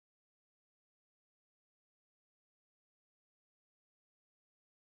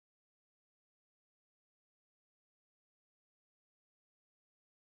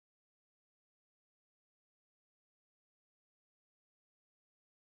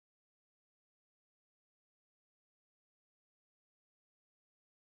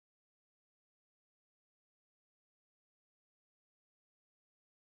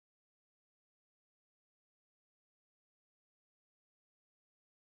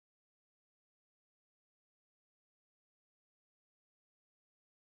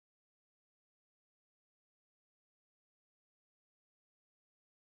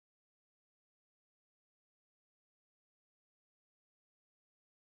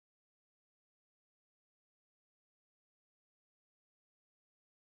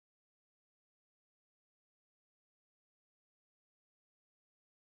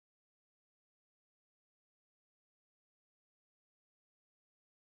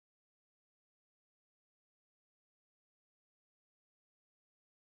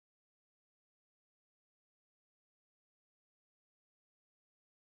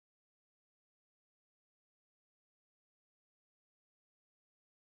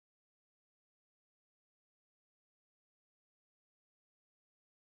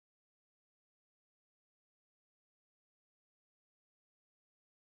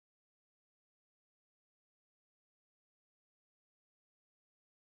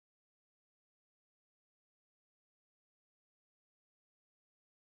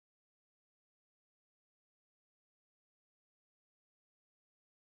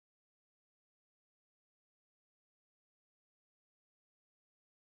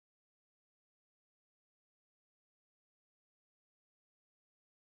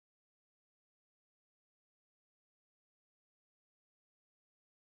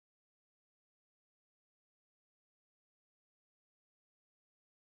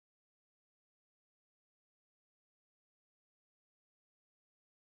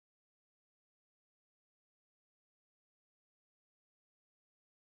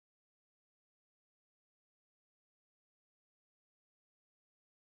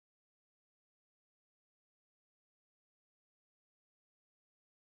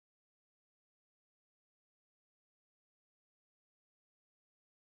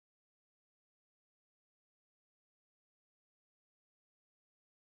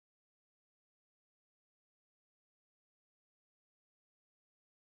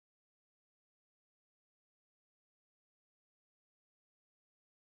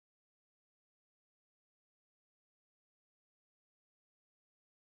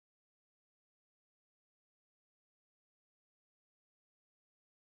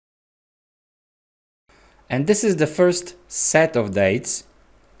And this is the first set of dates.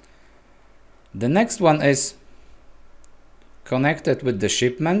 The next one is connected with the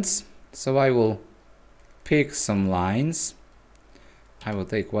shipments. So I will pick some lines. I will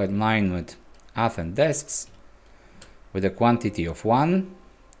take one line with Athens desks with a quantity of 1.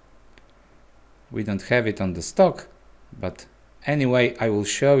 We don't have it on the stock, but anyway, I will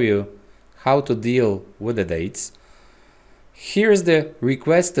show you how to deal with the dates. Here's the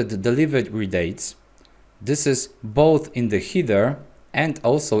requested delivery dates. This is both in the header and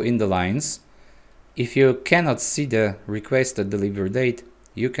also in the lines. If you cannot see the requested delivery date,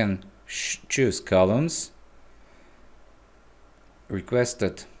 you can choose columns,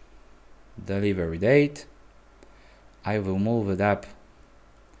 requested delivery date. I will move it up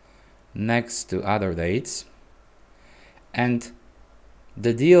next to other dates. And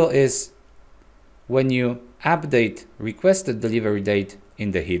the deal is, when you update requested delivery date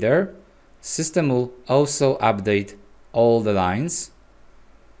in the header, system will also update all the lines.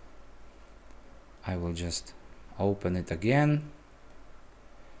 I will just open it again.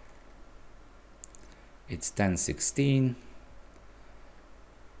 It's 1016,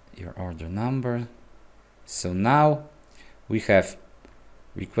 your order number. So now we have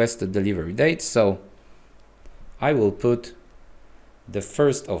requested delivery date. So I will put the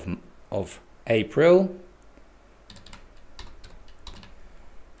 1st of April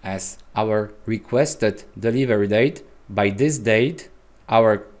as our requested delivery date. By this date,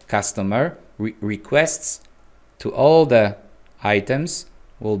 our customer requests to all the items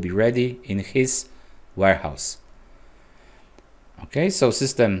will be ready in his warehouse. Okay, so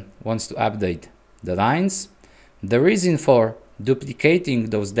system wants to update the lines. The reason for duplicating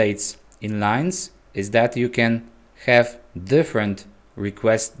those dates in lines is that you can have different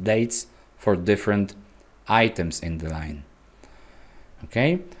request dates for different items in the line.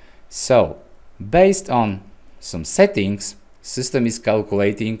 Okay, so based on some settings, system is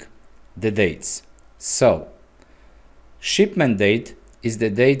calculating the dates. So shipment date is the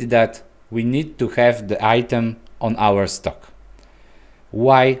date that we need to have the item on our stock.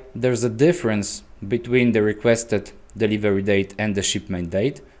 Why there's a difference between the requested delivery date and the shipment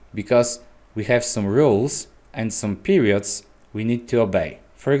date? Because we have some rules and some periods we need to obey.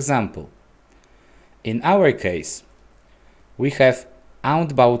 For example, in our case, we have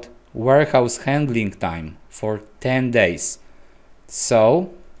outbound warehouse handling time for 10 days.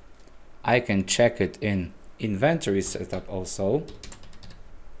 So I can check it in inventory setup also.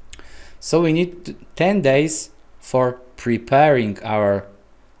 So we need 10 days for preparing our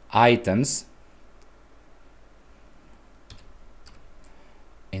items.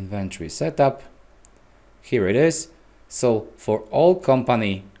 Inventory setup. Here it is. So for all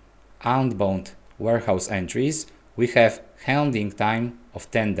company outbound warehouse entries, we have handling time of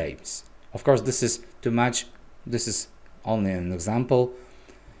 10 days. Of course, this is too much. This is only an example.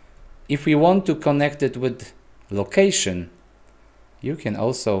 If we want to connect it with location, you can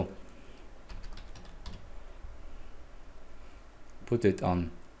also put it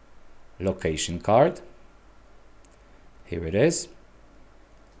on location card. Here it is.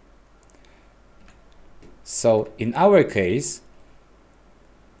 So in our case,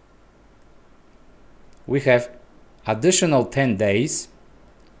 we have additional 10 days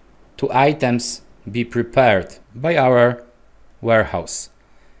to items be prepared by our warehouse.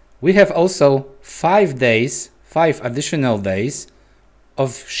 We have also 5 additional days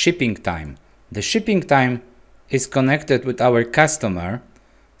of shipping time. The shipping time is connected with our customer.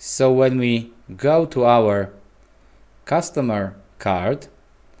 So when we go to our customer card,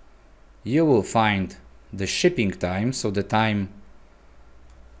 you will find the shipping time, so the time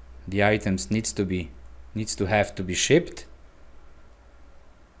the items needs to have to be shipped.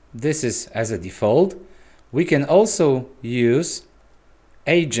 This is as a default. We can also use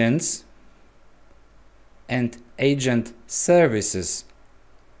agents and agent services,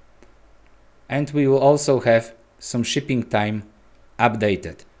 and we will also have some shipping time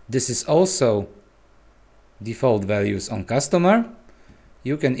updated. This is also default values on customer.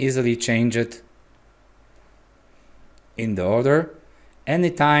 You can easily change it in the order.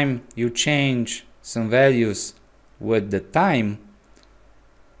 Anytime you change some values with the time,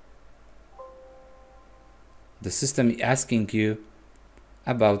 the system is asking you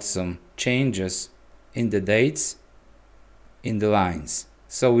about some changes in the dates in the lines.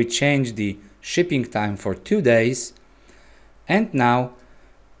 So we change the shipping time for 2 days, and now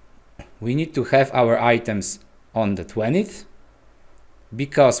we need to have our items on the 20th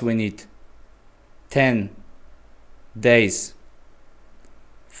because we need 10 days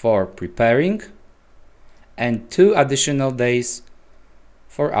for preparing and 2 additional days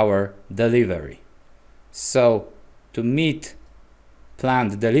for our delivery. So to meet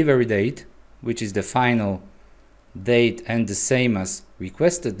planned delivery date, which is the final date and the same as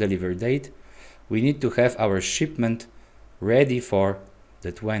requested delivery date, we need to have our shipment ready for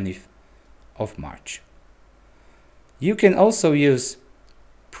the 20th of March. You can also use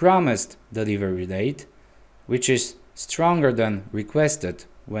promised delivery date, which is stronger than requested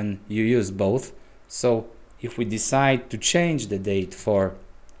when you use both. So if we decide to change the date for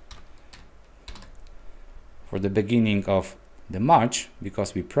the beginning of the March,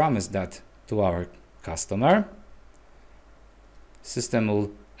 because we promised that to our customer, system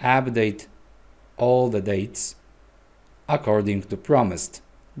will update all the dates according to promised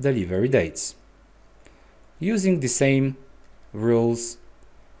delivery dates, using the same rules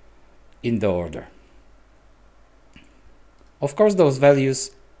in the order. Of course, those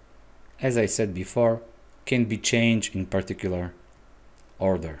values, as I said before, can be changed in particular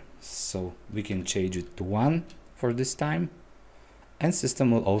order. So we can change it to 1 for this time, and system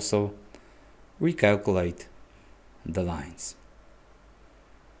will also recalculate the lines.